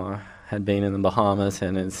time I had been in the Bahamas,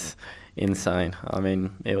 and it's insane. I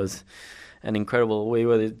mean, it was an incredible. We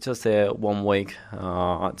were just there 1 week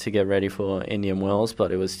to get ready for Indian Wells,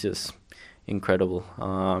 but it was just incredible.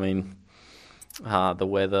 I mean, the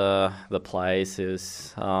weather, the place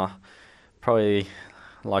is probably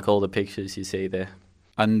like all the pictures you see there.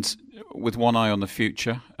 And with one eye on the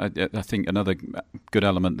future, I think another good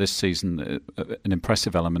element this season, an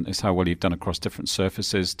impressive element, is how well you've done across different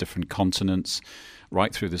surfaces, different continents,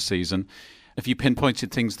 right through the season. Have you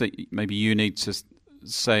pinpointed things that maybe you need to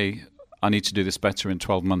say, I need to do this better in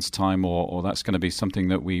 12 months' time, or that's going to be something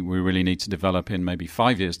that we really need to develop in maybe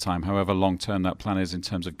 5 years' time, however long-term that plan is in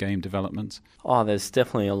terms of game development? Oh, there's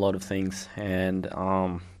definitely a lot of things, and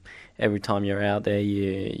every time you're out there,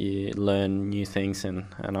 you learn new things, and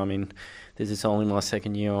I mean, this is only my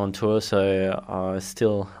second year on tour, so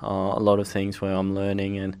still a lot of things where I'm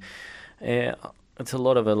learning, and it's a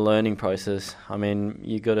lot of a learning process. I mean,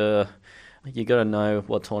 you gotta know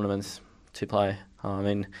what tournaments to play. I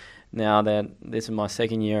mean, now that this is my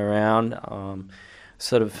second year around,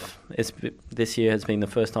 this year has been the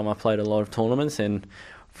first time I've played a lot of tournaments, and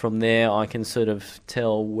from there I can sort of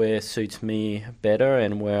tell where suits me better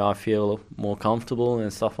and where I feel more comfortable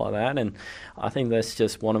and stuff like that. And I think that's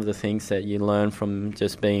just one of the things that you learn from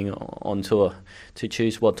just being on tour, to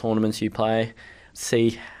choose what tournaments you play,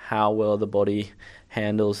 see how well the body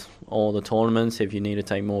handles all the tournaments, if you need to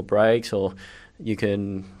take more breaks, or you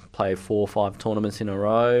can play 4 or 5 tournaments in a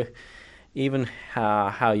row, even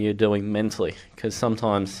how you're doing mentally, because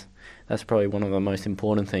sometimes that's probably one of the most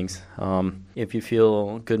important things. If you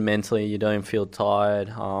feel good mentally, you don't feel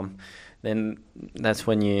tired, then that's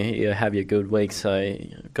when you have your good week. So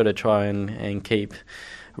you've got to try and keep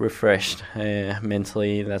refreshed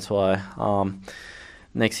mentally. That's why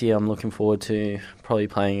next year I'm looking forward to probably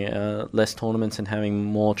playing less tournaments and having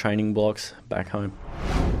more training blocks back home.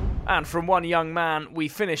 And from one young man, we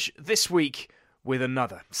finish this week with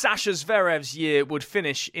another. Sascha Zverev's year would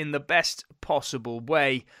finish in the best possible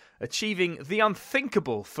way, achieving the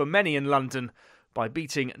unthinkable for many in London by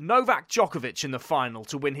beating Novak Djokovic in the final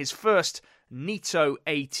to win his first Nitto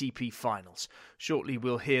ATP Finals. Shortly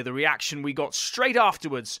we'll hear the reaction we got straight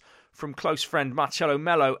afterwards from close friend Marcelo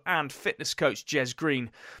Melo and fitness coach Jez Green.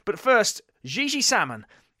 But first, Gigi Salmon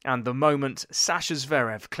and the moment Sascha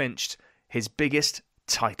Zverev clinched his biggest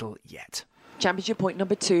title yet. Championship point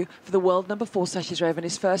number 2 for the world number 4 Sascha Zverev in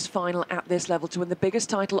his first final at this level to win the biggest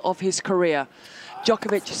title of his career.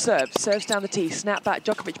 Djokovic serves down the tee, snap back,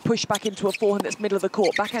 Djokovic push back into a forehand that's middle of the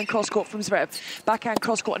court, backhand cross court from Zverev, backhand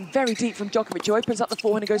cross court and very deep from Djokovic, who opens up the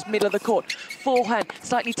forehand and goes middle of the court, forehand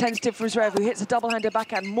slightly tentative from Zverev, who hits a double-hander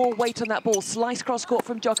backhand, more weight on that ball, slice cross court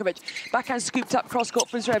from Djokovic, backhand scooped up cross court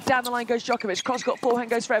from Zverev, down the line goes Djokovic, cross court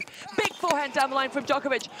forehand goes Zverev, big forehand down the line from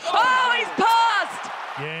Djokovic, oh, he's passed!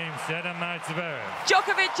 Game, set, and match, Zverev.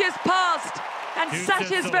 Djokovic is passed, and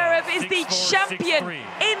Sascha Zverev is the champion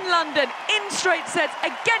in London in straight sets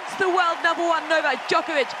against the world number 1 Novak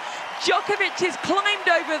Djokovic. Djokovic has climbed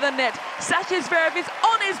over the net. Sascha Zverev is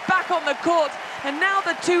on his back on the court, and now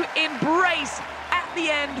the two embrace at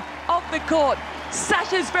the end of the court.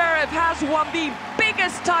 Sascha Zverev has won the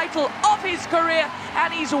biggest title of his career,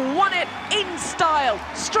 and he's won it in style.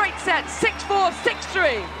 Straight set, 6-4,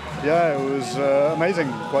 6-3. Yeah, it was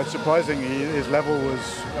amazing, quite surprising. His level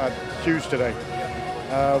was huge today.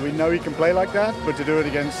 We know he can play like that, but to do it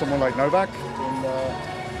against someone like Novak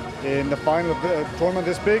in the final of the tournament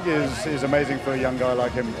this big is amazing for a young guy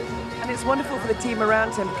like him. And it's wonderful for the team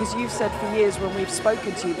around him, because you've said for years when we've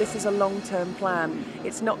spoken to you, this is a long-term plan.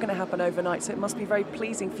 It's not going to happen overnight, so it must be very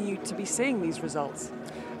pleasing for you to be seeing these results.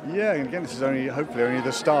 Yeah, and again, this is hopefully only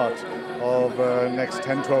the start of next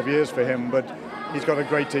 10, 12 years for him, but he's got a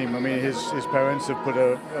great team. I mean, his parents have put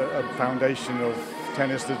a foundation of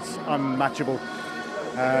tennis that's unmatchable.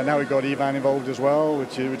 Now we've got Ivan involved as well,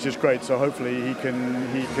 which is great. So hopefully he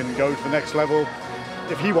can go to the next level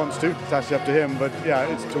if he wants to. It's actually up to him. But yeah,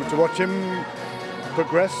 it's to watch him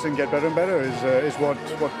progress and get better and better is what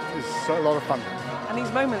is a lot of fun. And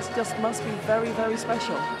these moments just must be very, very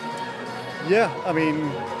special. Yeah, I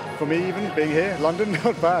mean, for me even being here, London,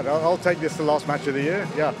 not bad. I'll take this the last match of the year.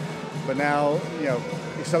 Yeah, but now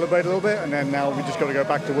we celebrate a little bit, and then now we just got to go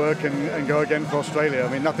back to work and go again for Australia.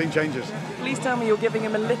 I mean, nothing changes. Please tell me you're giving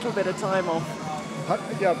him a little bit of time off.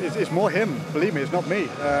 Yeah, it's more him. Believe me, it's not me.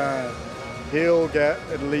 He'll get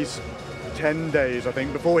at least 10 days, I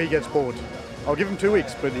think, before he gets bored. I'll give him 2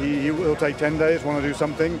 weeks, but he'll take 10 days, want to do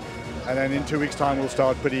something, and then in 2 weeks' time we'll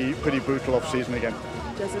start pretty brutal off-season again.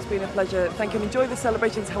 Jez, it's been a pleasure. Thank you, and enjoy the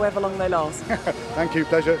celebrations however long they last. Thank you,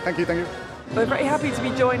 pleasure. Thank you. We're very happy to be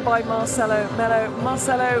joined by Marcelo Melo.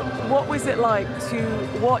 Marcelo, what was it like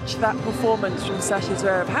to watch that performance from Sascha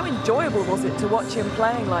Zverev? How enjoyable was it to watch him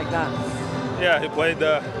playing like that? Yeah, he played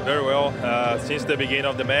very well since the beginning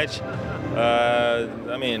of the match.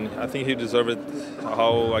 I mean, I think he deserved it.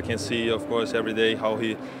 How I can see, of course, every day how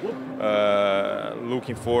he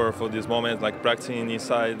looking for this moment, like practicing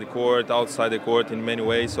inside the court, outside the court in many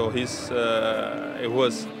ways. So it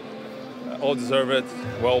was all deserved,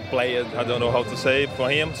 well played. I don't know how to say for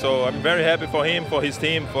him. So I'm very happy for him, for his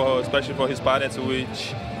team, especially for his parents,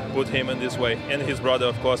 which put him in this way. And his brother,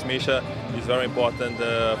 of course, Misha, is very important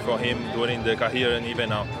for him during the career and even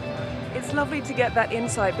now. It's lovely to get that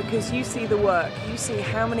insight, because you see the work, you see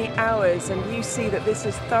how many hours, and you see that this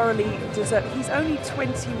is thoroughly deserved. He's only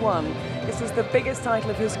 21. This is the biggest title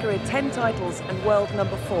of his career, 10 titles and world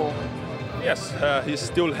number 4. Yes, he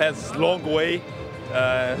still has long way.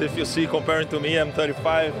 If you see, comparing to me, I'm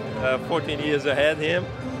 35, 14 years ahead of him,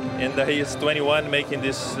 and he is 21, making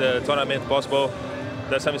this tournament possible.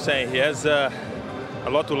 That's what I'm saying. He has a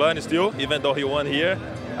lot to learn still, even though he won here.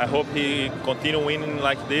 I hope he continue winning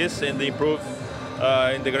like this and improve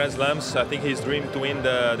in the Grand Slams. I think his dream to win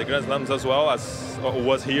the Grand Slams as well as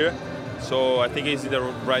was here. So I think he's in the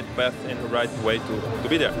right path and the right way to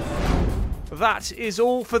be there. That is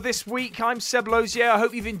all for this week. I'm Seb Lauzier. I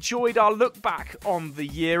hope you've enjoyed our look back on the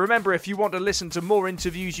year. Remember, if you want to listen to more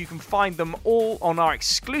interviews, you can find them all on our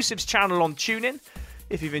exclusives channel on TuneIn.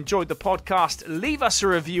 If you've enjoyed the podcast, leave us a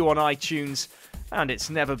review on iTunes. And it's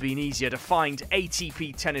never been easier to find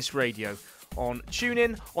ATP Tennis Radio on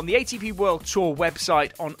TuneIn, on the ATP World Tour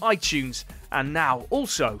website, on iTunes, and now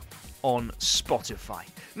also on Spotify.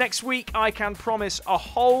 Next week, I can promise a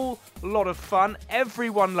whole lot of fun.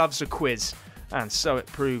 Everyone loves a quiz, and so it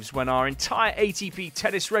proves when our entire ATP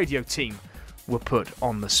Tennis Radio team were put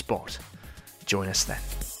on the spot. Join us then.